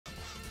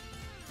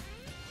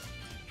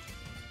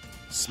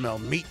smell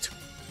meat.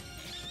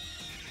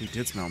 He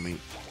did smell meat.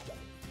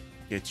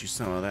 Get you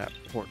some of that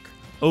pork.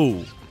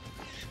 Oh.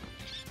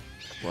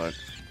 What?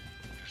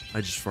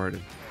 I just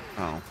farted.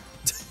 Oh.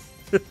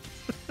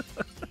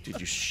 Did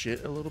you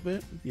shit a little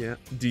bit? Yeah.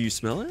 Do you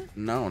smell it?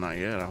 No, not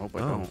yet. I hope I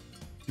don't.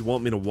 You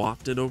want me to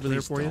waft it over there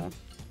Please for don't. you?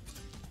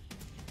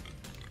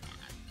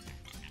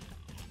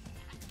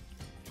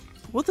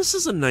 Well, this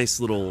is a nice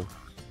little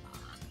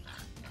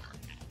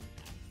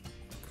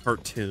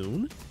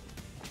cartoon.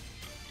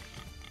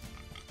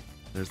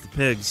 There's the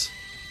pigs.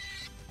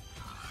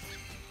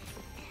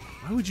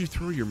 Why would you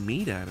throw your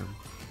meat at him?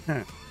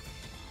 I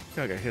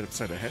got hit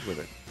upside the head with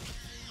it.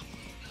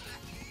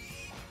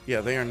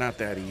 Yeah, they are not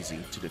that easy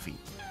to defeat.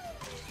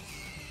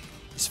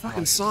 He's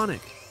fucking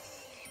Sonic.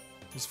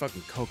 These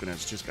fucking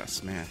coconuts just got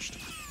smashed.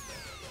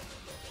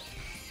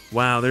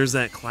 Wow, there's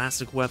that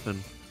classic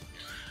weapon.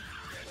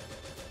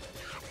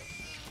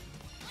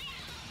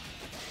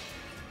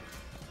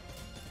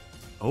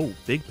 Oh,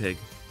 big pig.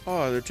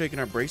 Oh, they're taking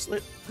our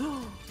bracelet?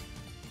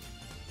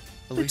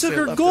 They took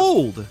our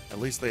gold. At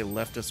least they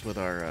left us with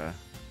our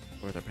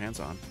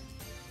pants on.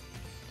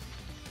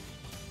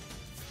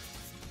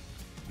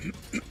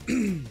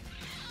 They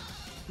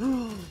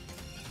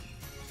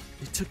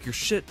took your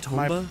shit,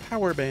 Tomba. My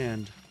power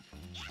band.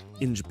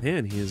 In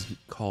Japan, he is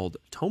called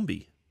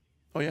Tombi.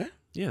 Oh, yeah?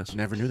 Yes.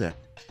 Never knew that.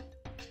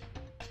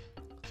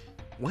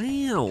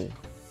 Wow.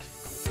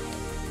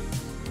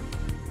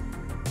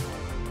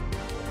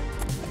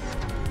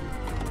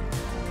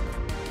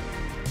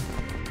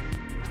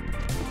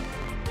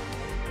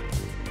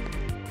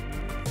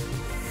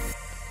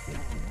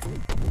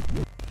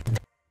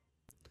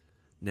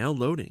 Now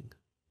loading.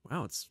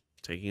 Wow, it's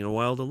taking a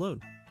while to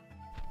load.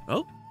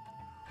 Oh.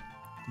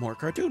 More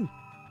cartoon.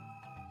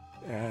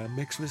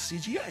 Mixed with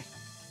CGI.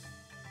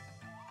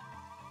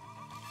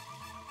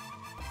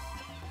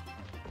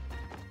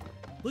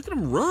 Look at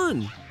him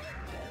run.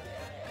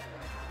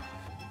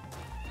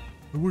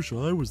 I wish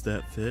I was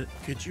that fit.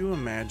 Could you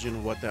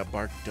imagine what that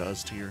bark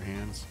does to your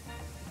hands?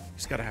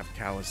 He's got to have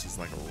calluses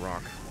like a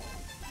rock.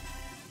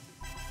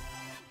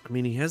 I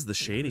mean, he has the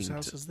shading. Whose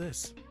house is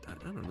this? I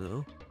don't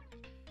know.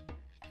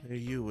 Hey,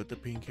 you with the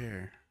pink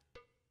hair.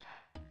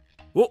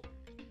 Whoa.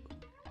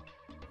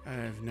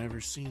 I've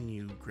never seen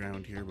you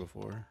ground here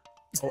before.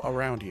 Oh,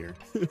 around here.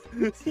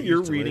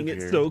 You're reading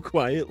it so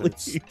quietly.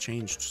 It's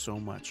changed so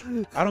much.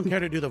 I don't care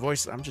to do the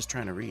voice. I'm just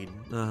trying to read.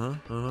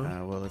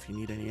 Well, if you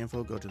need any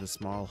info, go to the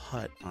small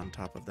hut on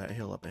top of that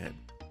hill up ahead.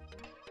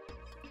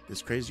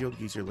 This crazy old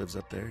geezer lives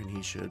up there, and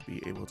he should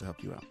be able to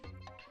help you out.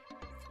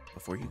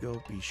 Before you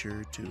go, be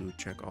sure to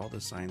check all the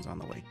signs on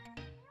the way.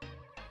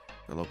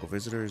 The local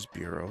visitors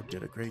bureau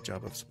did a great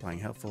job of supplying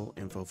helpful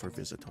info for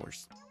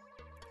visitors.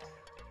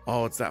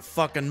 Oh, it's that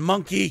fucking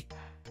monkey!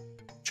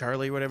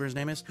 Charlie, whatever his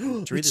name is.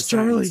 To read It's the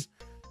Charlie.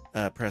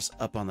 signs, press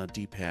up on the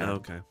D-pad.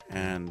 Okay.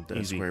 And the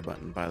Easy. square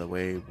button. By the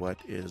way, what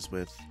is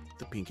with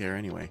the pink hair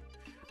anyway?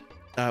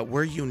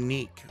 We're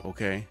unique,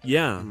 okay?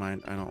 Yeah. Never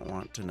mind, I don't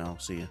want to know.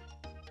 See ya.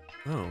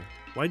 Oh.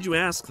 Why'd you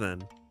ask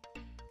then?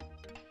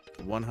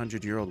 The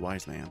 100-year-old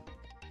wise man.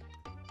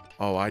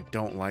 Oh, I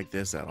don't like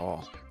this at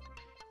all.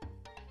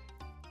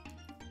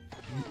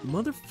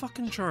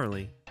 Motherfucking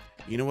Charlie.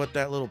 You know what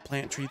that little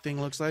plant tree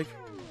thing looks like?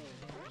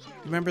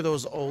 Remember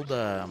those old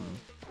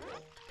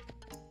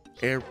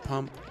air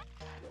pump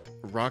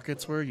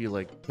rockets where you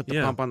like put the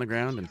pump on the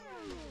ground and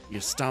you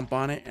stomp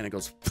on it and it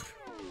goes.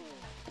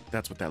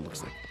 That's what that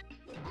looks like.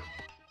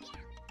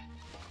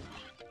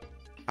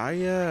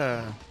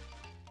 I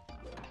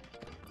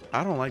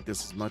don't like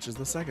this as much as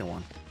the second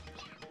one.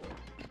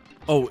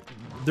 Oh,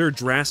 they're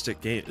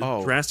drastically different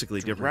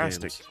games.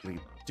 Drastically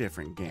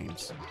different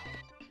games.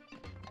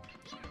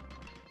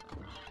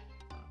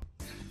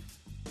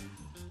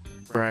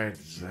 Right,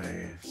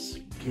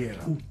 Zayas. Get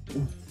him.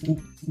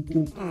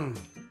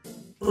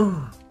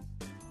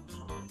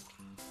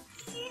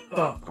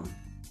 Fuck him.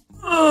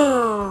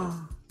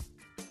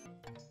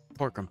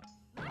 Pork him.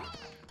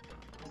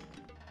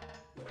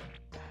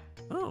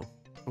 Oh.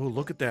 Oh,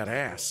 look at that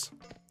ass.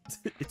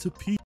 It's a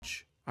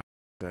peach.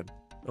 Good.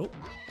 Oh, a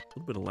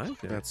little bit of lag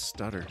there. That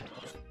stutter.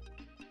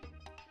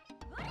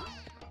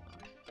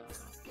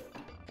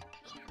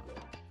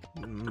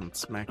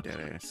 Smack that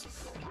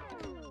ass.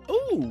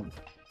 Oh,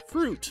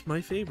 fruit,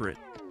 my favorite.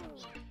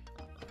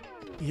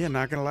 Yeah,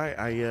 not gonna lie,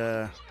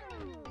 I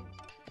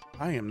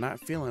am not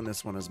feeling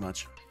this one as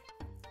much.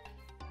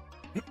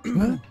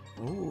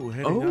 Oh,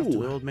 heading off to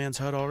the old man's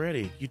hut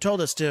already. You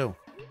told us to.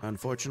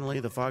 Unfortunately,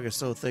 the fog is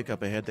so thick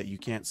up ahead that you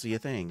can't see a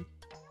thing.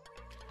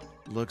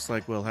 Looks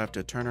like we'll have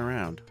to turn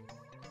around.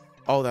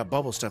 Oh, that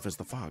bubble stuff is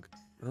the fog.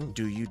 Oh.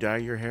 Do you dye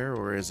your hair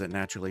or is it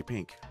naturally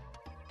pink?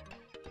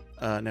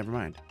 Never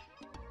mind.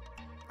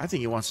 I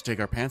think he wants to take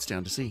our pants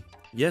down to see.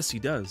 Yes, he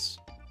does.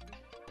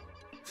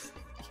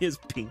 He has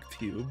pink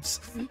pubes.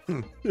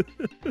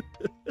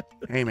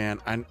 Hey, man,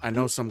 I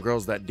know some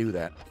girls that do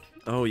that.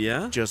 Oh,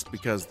 yeah? Just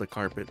because the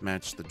carpet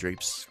matched the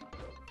drapes.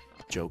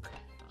 Joke.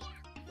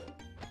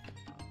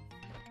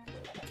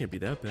 Can't be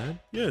that bad.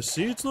 Yeah,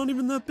 see, it's not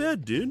even that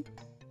bad, dude.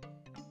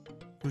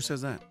 Who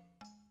says that?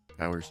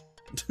 Powers.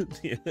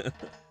 Yeah.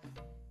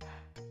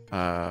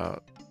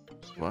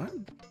 What?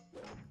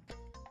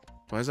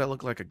 Why does that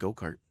look like a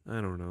go-kart?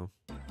 I don't know.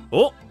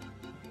 Oh!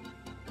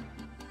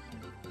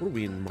 What are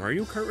we in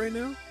Mario Kart right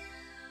now?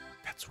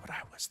 That's what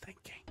I was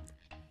thinking.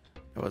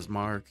 That was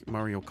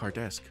Mario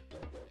Kart-esque.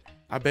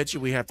 I bet you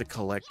we have to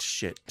collect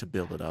shit to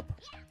build it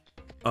up.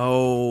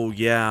 Oh,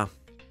 yeah.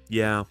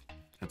 Yeah.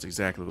 That's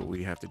exactly what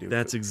we have to do.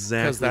 That's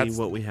exactly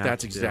what we have to do.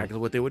 That's exactly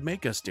what they would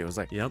make us do. It's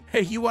like, yep.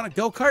 Hey, you want a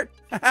go-kart?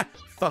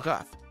 Fuck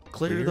off.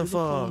 Clear the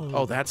fog.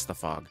 Oh, that's the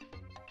fog.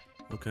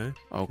 Okay.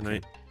 Okay.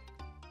 Can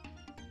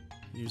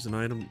I use an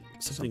item?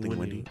 Something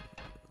windy.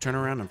 Turn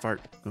around and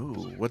fart.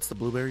 Ooh, what's the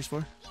blueberries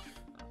for?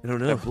 I don't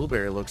know. That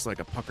blueberry looks like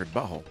a puckered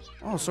butthole.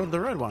 Oh, so do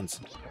the red ones.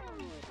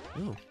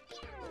 Oh.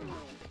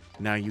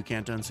 Now you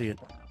can't unsee it.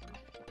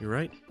 You're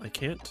right. I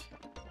can't.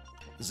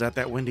 Is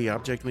that windy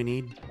object we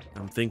need?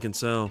 I'm thinking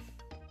so.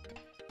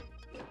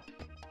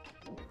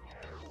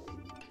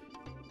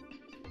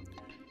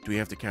 Do we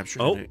have to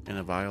capture it in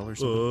a vial or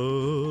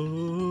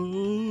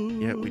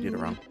something? Yeah, we did it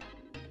wrong.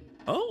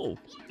 Oh.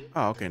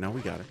 Oh, okay. Now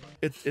we got it.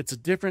 It's a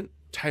different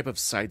type of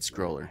side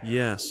scroller.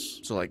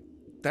 Yes. So like,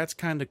 that's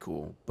kind of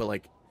cool. But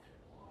like,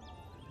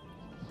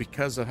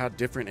 because of how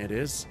different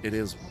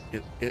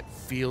it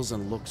feels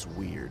and looks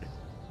weird.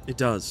 It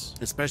does.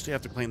 Especially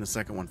after playing the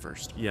second one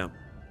first. Yeah.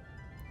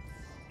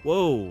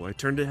 Whoa, I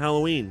turned it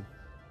Halloween.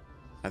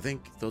 I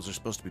think those are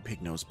supposed to be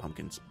pig-nosed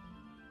pumpkins.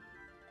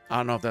 I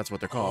don't know if that's what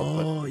they're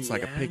called, but it's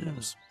like a pig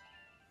nose.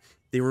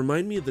 They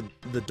remind me of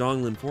the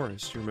Donglin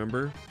Forest, you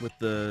remember? With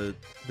the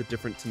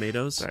different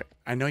tomatoes? Sorry.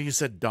 I know you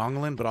said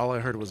Donglin, but all I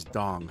heard was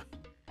dong.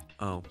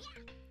 Oh.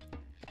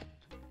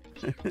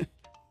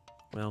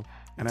 Well.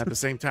 And at the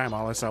same time,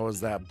 all I saw was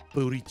that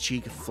booty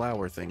cheek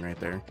flower thing right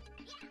there.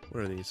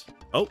 What are these?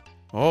 Oh!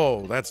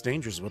 Oh, that's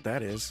dangerous what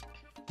that is.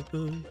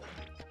 Damn.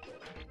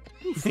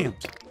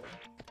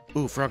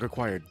 Ooh, frog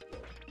acquired.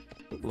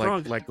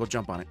 Like, go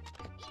jump on it.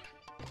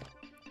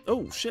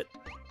 Oh, shit.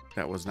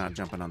 That was not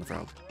jumping on the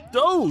frog.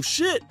 Oh,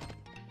 shit!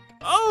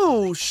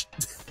 Oh,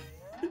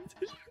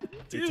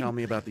 You tell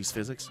me about these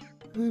physics?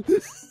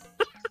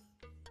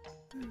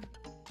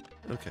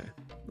 Okay.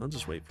 I'll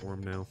just wait for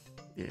him now.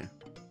 Yeah.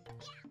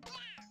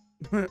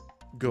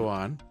 Go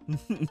on.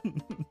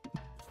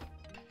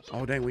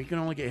 Oh, dang, we can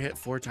only get hit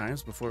 4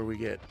 times before we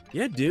get...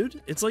 Yeah,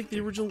 dude. It's like the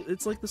original...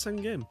 It's like the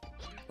second game.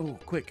 Oh,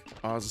 quick.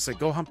 I was gonna say,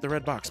 go hump the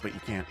red box, but you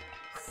can't.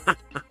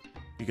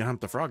 You can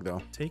hump the frog,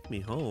 though. Take me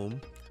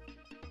home.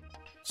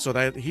 So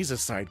that he's a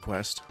side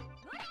quest.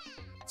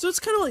 So it's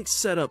kind of like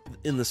set up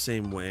in the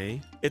same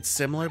way. It's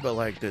similar, but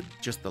like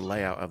just the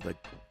layout of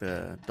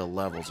the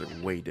levels are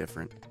way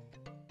different.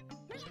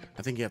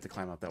 I think you have to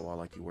climb up that wall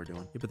like you were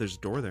doing. Yeah, but there's a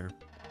door there.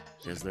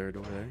 Is there a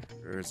door there?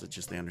 Or is it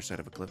just the underside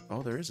of a cliff?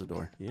 Oh, there is a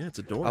door. Yeah, it's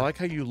a door. I like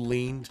how you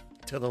leaned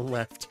to the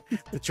left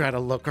to try to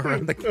look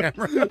around the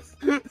camera.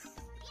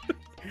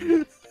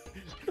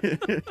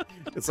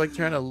 It's like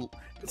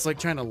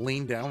trying to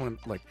lean down when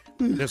like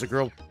there's a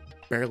girl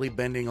barely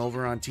bending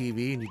over on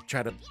TV and you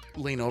try to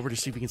lean over to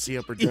see if you can see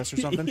up her dress or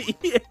something.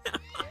 Yeah.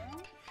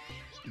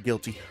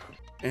 Guilty.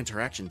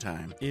 Interaction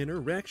time.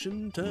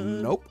 Interaction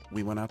time. Nope.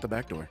 We went out the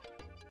back door.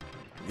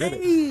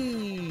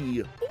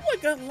 Hey! Oh, I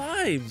got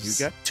lives.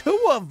 You got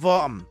 2 of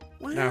them.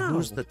 Wow. Now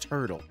who's the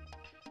turtle?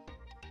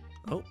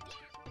 Oh.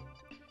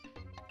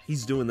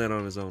 He's doing that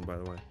on his own, by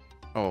the way.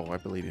 Oh, I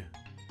believe you.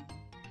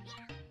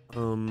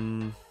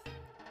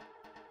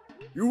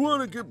 You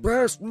want to get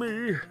past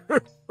me?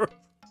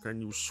 Can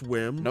you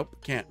swim? Nope,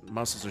 can't.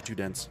 Muscles are too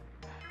dense.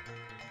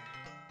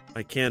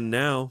 I can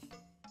now.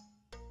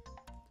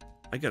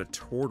 I got a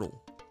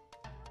turtle.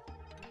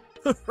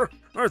 I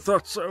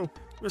thought so.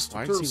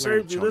 Mr. Turtle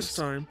saved you this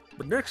time.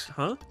 But next,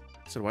 huh?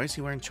 So why is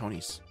he wearing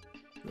chonies?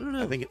 I don't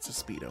know. I think it's a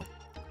Speedo.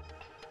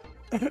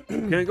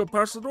 Can't go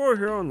past the door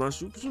here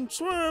unless you can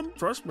swim.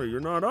 Trust me,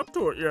 you're not up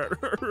to it yet.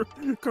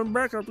 Come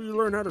back after you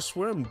learn how to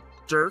swim,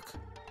 jerk.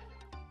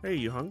 Hey,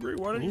 you hungry?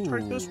 Why don't you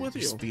take this with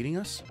you? He's feeding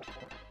us?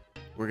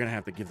 We're going to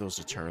have to give those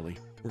to Charlie.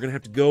 We're going to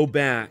have to go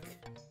back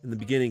in the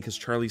beginning because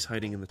Charlie's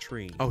hiding in the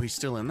tree. Oh, he's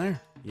still in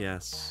there?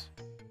 Yes.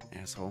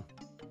 Asshole.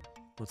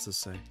 What's this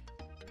say?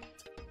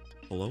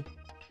 Hello?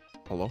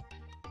 Hello?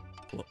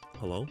 Hello?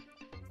 Hello?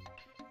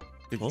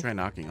 Did you try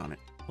knocking on it?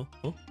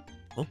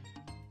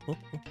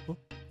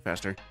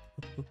 Faster.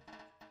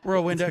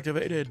 Whirlwind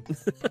activated.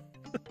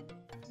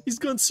 He's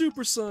gone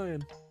Super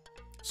Saiyan.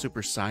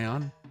 Super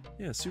Saiyan?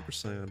 Yeah, Super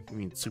Saiyan. You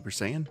mean Super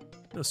Saiyan?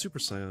 No, Super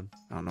Saiyan.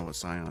 I don't know what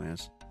Saiyan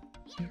is.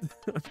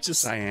 I'm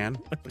just Cyan,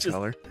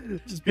 color.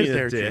 Just His being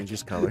hair a dick.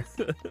 changes color.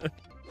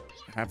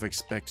 Have to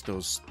expect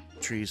those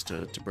trees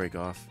to break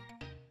off.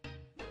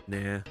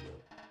 Nah.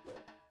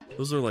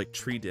 Those are like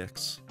tree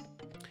dicks.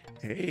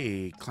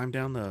 Hey, climb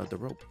down the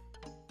rope.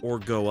 Or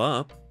go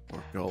up.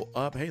 Or go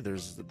up. Hey,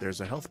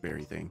 there's a health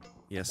berry thing.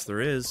 Yes, there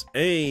is.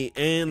 Hey,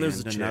 and there's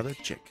another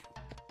chick.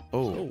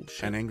 Oh,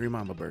 shit. An angry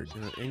mama bird.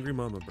 An angry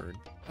mama bird.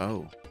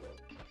 Oh.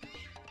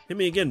 Hit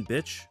me again,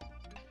 bitch.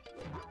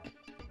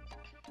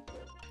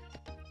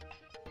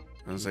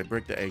 I was gonna say,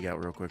 break the egg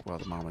out real quick while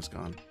the mama's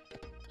gone.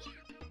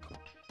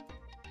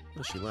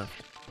 Oh, she left.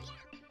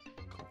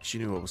 She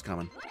knew what was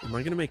coming. Am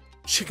I gonna make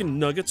chicken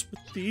nuggets with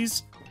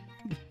these?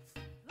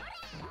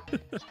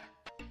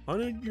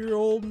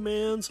 100-year-old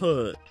man's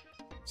hut.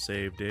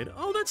 Save data.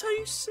 Oh, that's how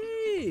you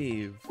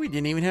save. We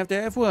didn't even have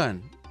to have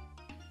one.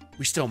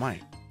 We still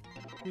might.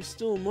 We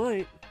still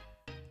might.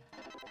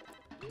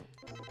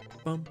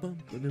 Bum bum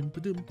ba-dum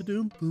ba-dum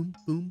ba-dum boom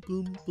boom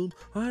boom boom.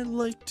 I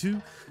like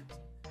We've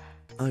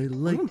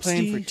been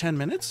playing for 10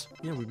 minutes?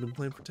 Yeah, we've been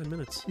playing for 10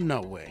 minutes.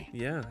 No way.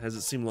 Yeah, has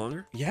it seemed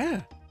longer?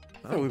 Yeah.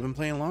 I thought we've been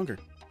playing longer.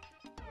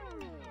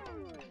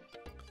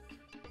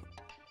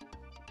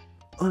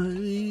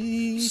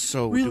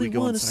 So, really do we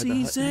go want to inside see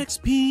the hut? Zach's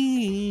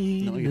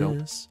penis. No, you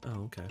don't.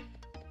 Oh, okay.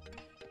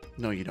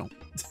 No, you don't.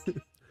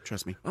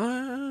 Trust me.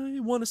 I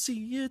want to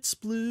see it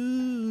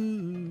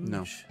splooge.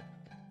 No. Is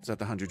that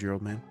the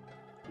 100-year-old man?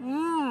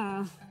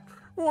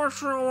 What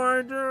shall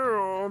I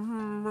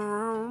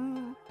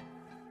do?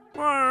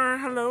 Why,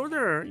 hello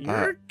there.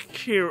 You're a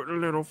cute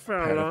little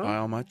fella.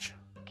 Pedophile much?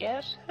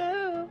 Guess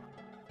who?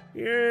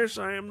 Yes,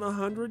 I am the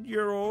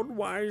 100-year-old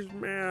wise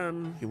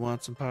man. You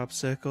want some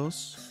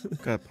popsicles?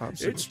 Got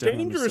popsicles. It's down in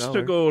the dangerous to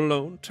cellar. go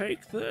alone.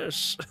 Take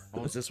this.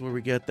 Oh, is this where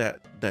we get that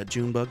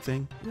June bug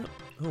thing? Yep.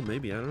 Oh,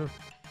 maybe. I don't know.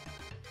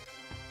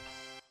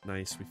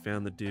 Nice. We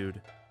found the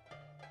dude.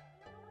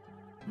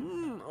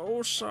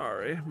 Oh,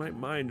 sorry. My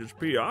mind is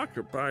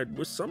preoccupied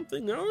with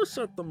something else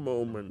at the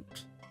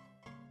moment.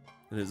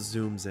 And it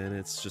zooms in.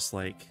 It's just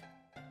like...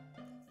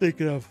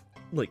 Thinking of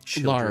like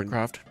children. Lara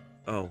Croft.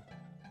 Oh.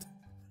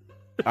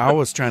 I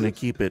was trying to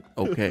keep it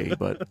okay,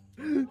 but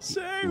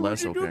Say,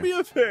 less would you okay. do me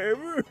a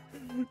favor?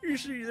 You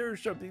see,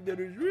 there's something that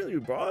is really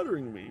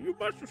bothering me. You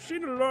must have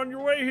seen it on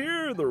your way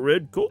here. The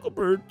red Kokka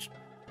birds.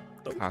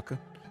 Kokka?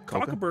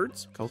 Kokka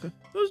birds. Kokka?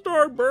 Those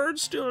darn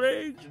birds steal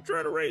eggs and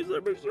try to raise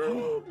them as their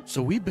own.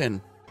 So we've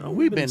been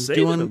saving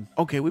doing them.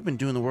 we've been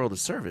doing the world a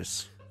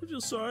service. I'm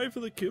just sorry for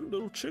the cute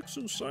little chicks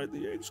inside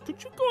the eggs.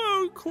 Could you go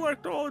out and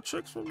collect all the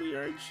chicks from the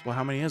eggs? Well,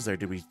 how many is there?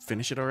 Did we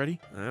finish it already?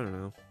 I don't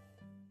know.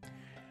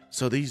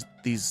 So these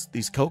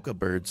Kokka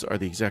birds are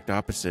the exact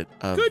opposite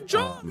of. Good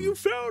job, you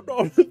found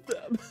all of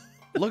them.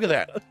 Look at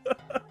that,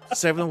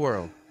 saving the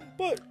world.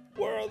 But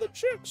where are the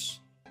chicks?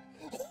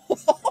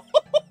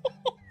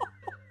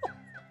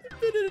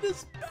 Fit it in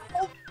his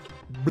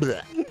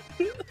mouth.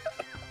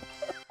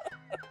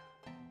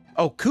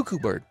 Oh, cuckoo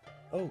bird.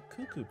 Oh,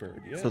 cuckoo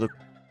bird. Yeah. So the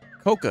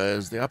Kokka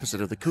is the opposite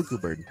of the cuckoo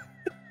bird.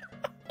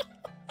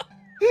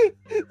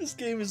 This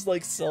game is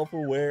like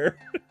self-aware.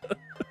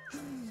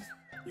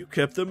 You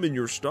kept them in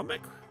your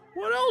stomach?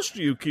 What else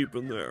do you keep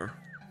in there?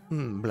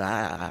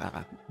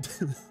 Blah.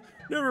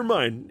 Never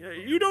mind.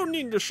 You don't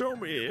need to show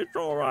me. It's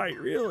all right,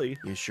 really.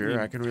 You sure?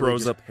 I can really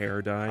throws just, up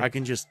hair dye. I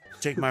can just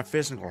take my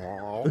fist and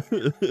go.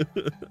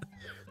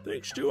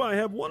 Thanks, Stu. I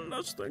have one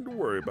less thing to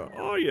worry about.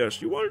 Oh,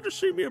 yes. You wanted to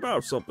see me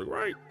about something,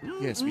 right?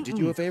 Yes, we did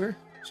you a favor.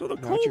 So the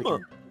Not your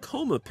turn.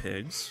 coma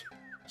pigs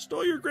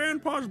stole your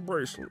grandpa's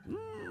bracelet.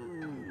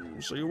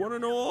 So you want to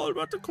know all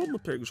about the coma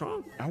pigs,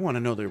 huh? I want to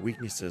know their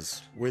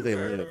weaknesses, where they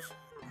live.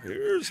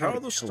 Here's how Try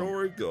the to kill 'em.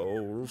 story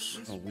goes.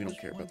 Oh, we don't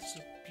care about this.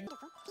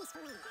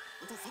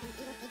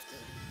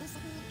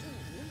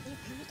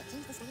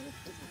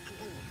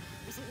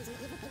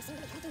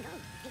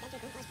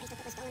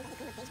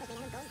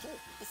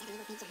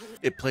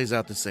 It plays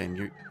out the same.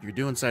 You're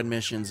doing side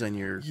missions, and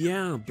your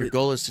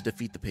goal is to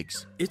defeat the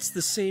pigs. It's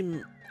the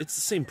same. It's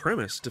the same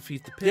premise.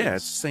 Defeat the pigs. Yeah,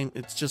 it's the same.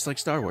 It's just like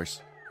Star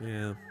Wars.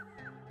 Yeah.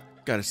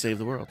 Got to save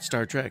the world.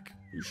 Star Trek.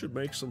 You should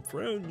make some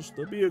friends.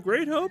 They'll be a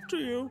great help to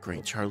you.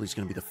 Great. Charlie's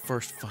gonna be the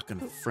first fucking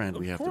friend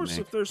we have to Of course,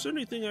 make. if there's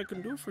anything I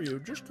can do for you,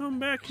 just come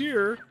back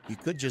here. You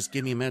could just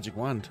give me a magic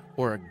wand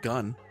or a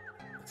gun.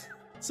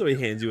 So he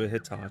hands you a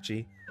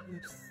Hitachi.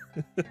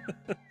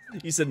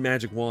 You said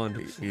magic wand.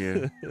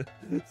 Yeah.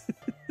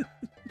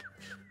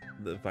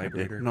 The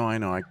vibrator. No, I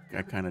know. I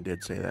kind of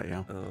did say that.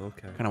 Yeah. Oh,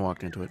 okay. Kind of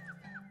walked into it.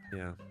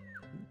 Yeah.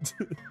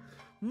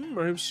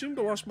 I seem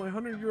to lost my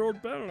 100-year-old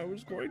bell. I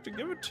was going to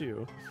give it to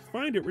you.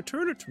 Find it,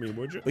 return it to me,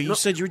 would you? But you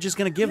said you were just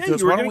gonna give it Yeah, to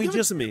us. you were Why don't gonna we give it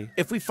just? to me.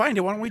 If we find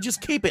it, why don't we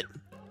just keep it?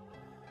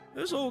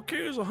 This old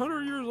kid is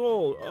 100 years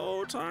old.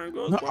 Oh, time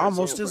goes by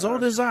Almost so as fast.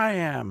 old as I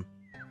am.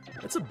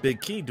 That's a big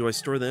key. Do I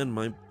store that in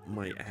my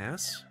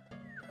ass?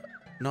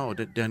 No,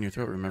 down your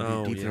throat. Remember,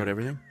 Oh, you deep throat yeah.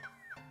 everything.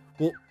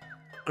 Well,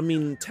 I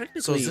mean,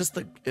 technically. So is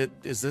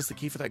this the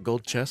key for that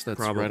gold chest that's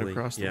right Probably,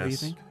 across the way? You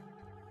yes. think?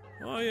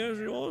 Oh, yes,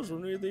 you also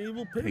need the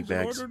evil pigs Pig in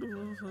bags. order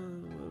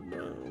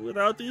to...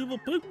 without the evil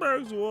pig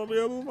bags, you won't be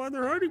able to find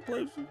their hiding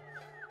places.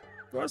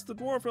 Ask the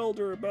dwarf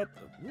elder about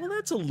them. Well,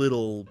 that's a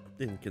little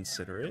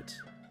inconsiderate.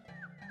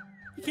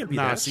 You can't be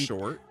Nah, that see,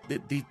 short.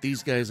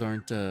 These guys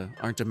aren't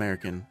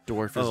American.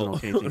 Dwarf is an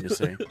okay thing to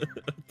say.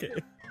 Okay.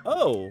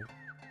 Oh.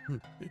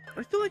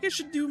 I feel like I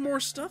should do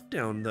more stuff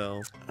down,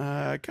 though.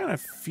 I kind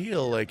of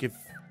feel like if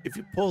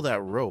you pull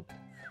that rope,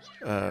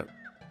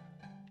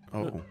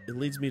 It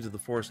leads me to the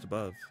forest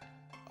above.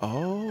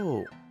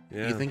 Oh.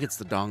 Yeah. You think it's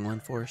the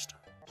Donglan Forest?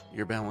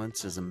 Your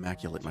balance is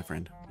immaculate, my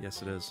friend.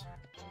 Yes, it is.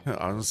 I was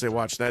gonna say,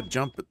 watch that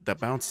jump. That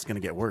bounce is gonna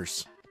get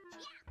worse.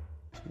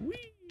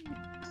 Whee!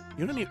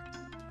 You don't need.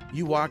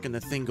 You walk and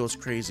the thing goes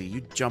crazy.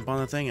 You jump on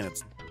the thing and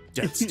it's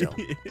dead still.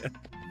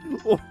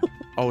 Yeah.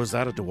 Oh, is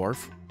that a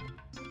dwarf?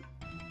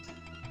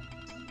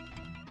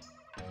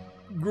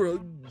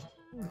 Grub.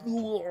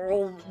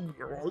 Glub,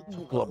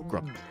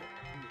 grub.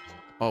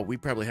 Oh, we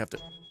probably have to...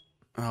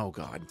 Oh,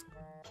 God.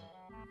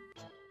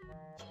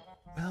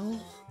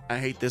 Well, I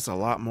hate this a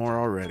lot more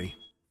already.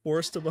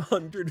 Forest of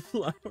 100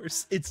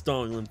 Flowers. It's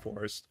Dongland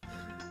Forest.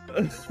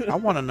 I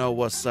want to know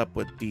what's up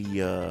with the...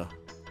 The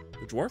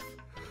dwarf?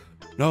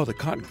 No, the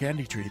cotton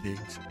candy tree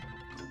things.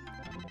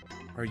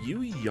 Are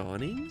you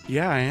yawning?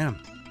 Yeah, I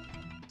am.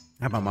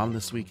 I have my mom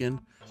this weekend,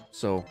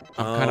 so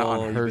I'm kind of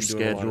on her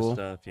schedule.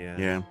 Stuff, yeah.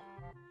 Yeah.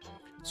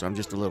 So I'm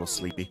just a little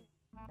sleepy.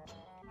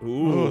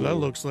 Ooh. Oh, that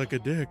looks like a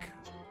dick.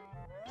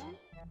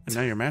 And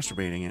now you're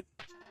masturbating it.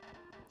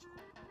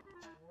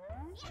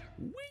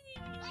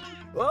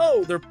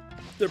 Oh, they're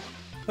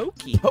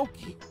pokey.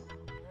 Pokey.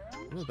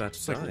 I'm about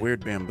It's to like die.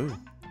 weird bamboo.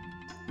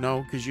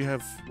 No, because you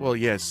have... Well,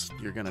 yes,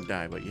 you're going to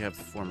die, but you have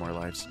 4 more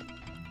lives.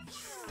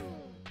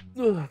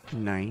 Ugh.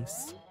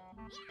 Nice.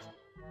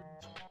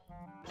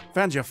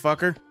 Found you,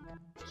 fucker.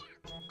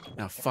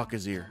 Now fuck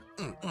his ear.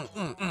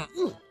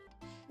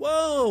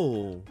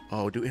 Whoa.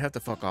 Oh, do we have to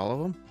fuck all of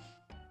them?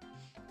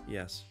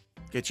 Yes.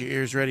 Get your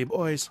ears ready,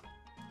 boys.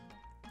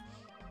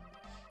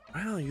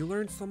 Wow, you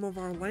learned some of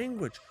our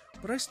language,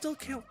 but I still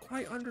can't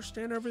quite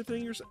understand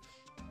everything you're saying.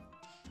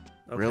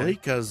 Okay. Really?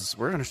 Because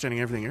we're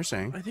understanding everything you're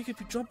saying. I think if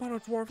you jump on a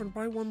dwarf and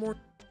buy one more,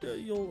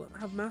 you'll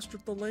have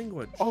mastered the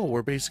language. Oh,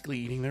 we're basically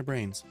eating their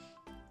brains.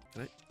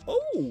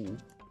 Oh!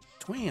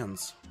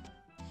 Twins.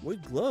 We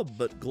glub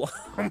but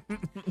glum.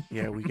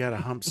 Yeah, we gotta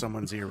hump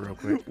someone's ear real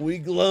quick. We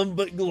glum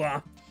but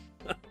glum.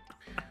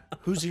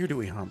 Whose ear do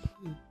we hump?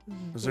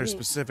 Was there a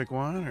specific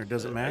one, or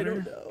does it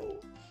matter?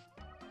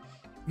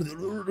 I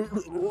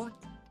don't know.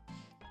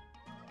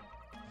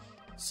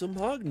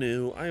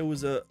 Samhagnu, I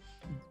was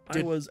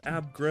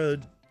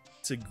Abgrud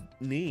to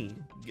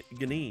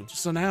Gni.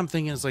 So now I'm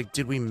thinking, it's like,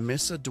 did we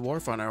miss a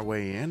dwarf on our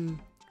way in?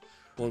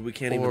 Well, we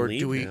can't even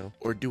leave now.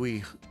 Or do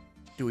we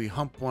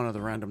hump one of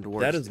the random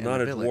dwarves? That is in not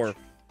the a village? dwarf.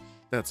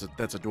 That's a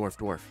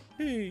dwarf.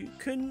 Hey,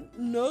 can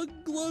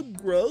Nuglub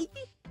Grug?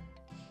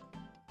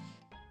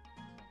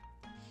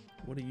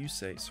 What do you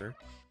say, sir?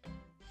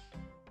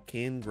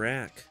 Can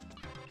Grack.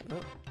 Oh.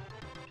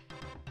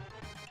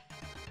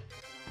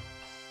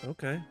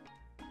 Okay.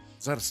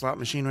 Is that a slot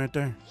machine right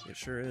there? It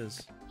sure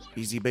is.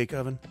 Easy bake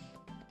oven?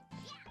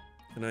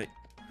 Can I...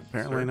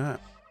 Apparently Sir?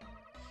 not.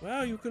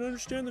 Wow, you can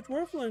understand the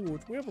dwarf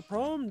language. We have a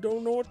problem,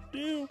 don't know what to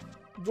do.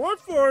 Dwarf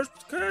forest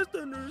is cast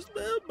under a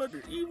spell by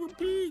the evil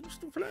pigs.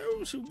 The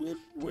flowers have withered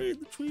away,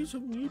 the trees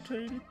have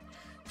mutated.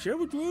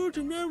 Several dwarves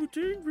have now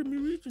returned from the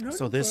region hunting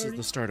So this party. is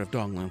the start of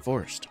Dongland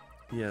Forest.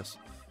 Yes.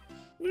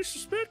 We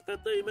suspect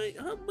that they may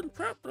have been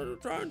trapped under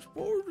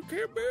transport of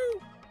caribou.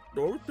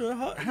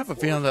 I have a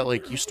feeling that,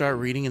 like, you start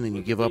reading and then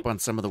you give up on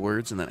some of the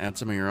words and then add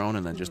some of your own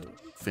and then just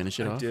finish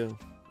it I off? do.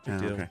 I Yeah,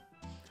 do. okay.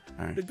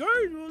 All right. The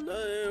guards will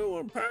know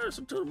and pass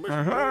until the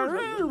mission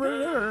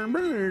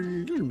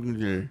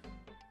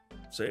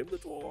save the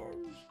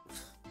dwarves.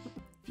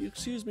 If you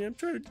excuse me, I'm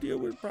trying to deal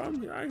with a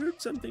problem here. I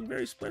heard something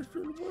very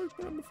special in the voice,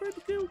 but I'm afraid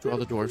to go. Do all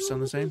the dwarves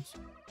sound the same?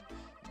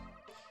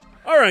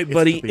 All right, It's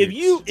buddy. the If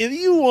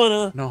you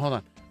wanna, No, hold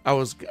on. I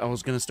was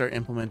gonna start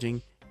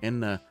implementing in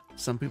the...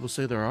 Some people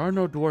say there are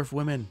no dwarf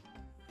women.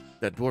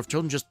 That dwarf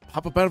children just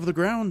pop up out of the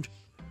ground.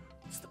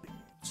 It's the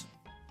beards.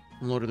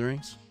 Lord of the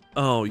Rings?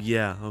 oh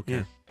yeah, okay.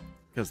 Yeah.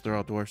 Because they're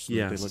all dwarfs. And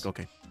Yes. They look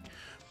okay.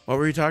 What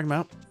were you talking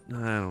about?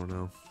 I don't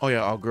know. Oh, yeah,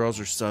 all girls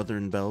are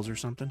Southern belles or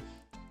something?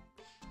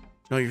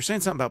 No, you're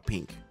saying something about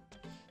pink.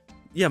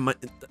 Yeah,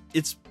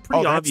 it's pretty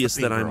Oh, that's the obvious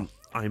pink that girl.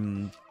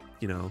 I'm,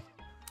 you know.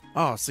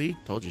 Oh, see?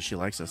 Told you she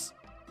likes us.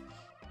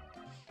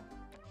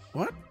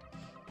 What?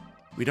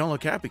 We don't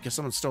look happy because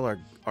someone stole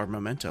our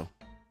memento.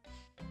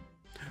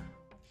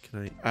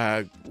 Can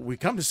I We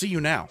come to see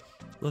you now.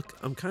 look?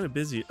 I'm kind of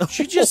busy.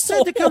 She just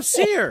said to come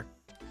see her.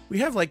 We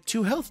have like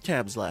 2 health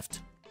tabs left.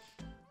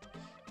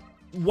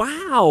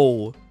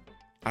 Wow.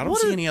 I don't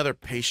What see a- any other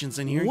patients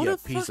in here, what you a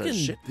piece of fucking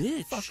shit.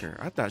 bitch. Fuck her.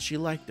 I thought she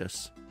liked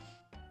us.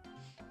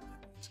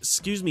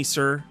 Excuse me,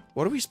 sir.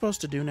 What are we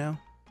supposed to do now?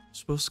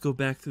 Supposed to go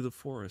back through the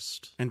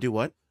forest. And do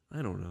what?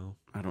 I don't know.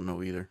 I don't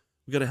know either.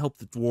 We gotta help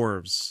the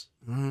dwarves.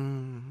 They're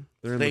in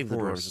Save the the dwarves.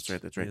 forest.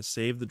 That's right. Yeah,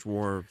 save the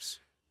dwarves.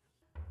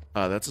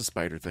 That's a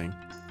spider thing.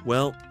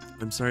 Well,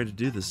 I'm sorry to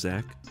do this,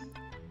 Zach.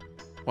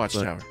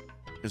 Watchtower.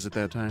 Is it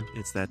that time?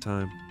 It's that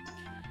time.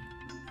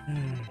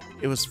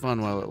 It was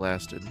fun while it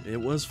lasted. It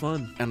was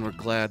fun. And we're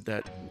glad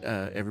that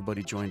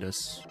everybody joined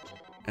us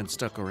and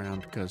stuck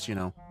around because, you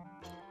know,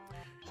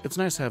 it's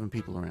nice having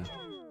people around.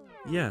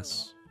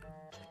 Yes.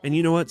 And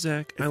you know what,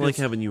 Zach? It I like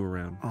feels- having you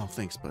around. Oh,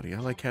 thanks, buddy. I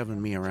like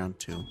having me around,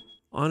 too.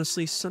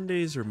 Honestly,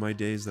 Sundays are my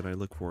days that I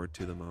look forward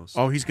to the most.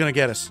 Oh, he's going to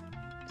get us.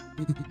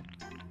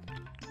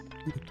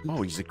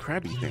 Oh, he's a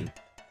crabby thing.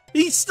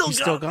 He still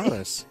got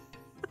us.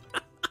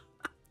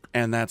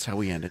 And that's how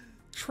we end it.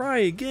 Try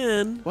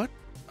again. What?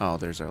 Oh,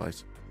 there's our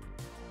lights.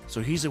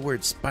 So he's a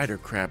weird spider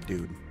crab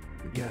dude.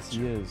 Yes,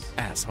 he is.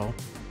 Asshole.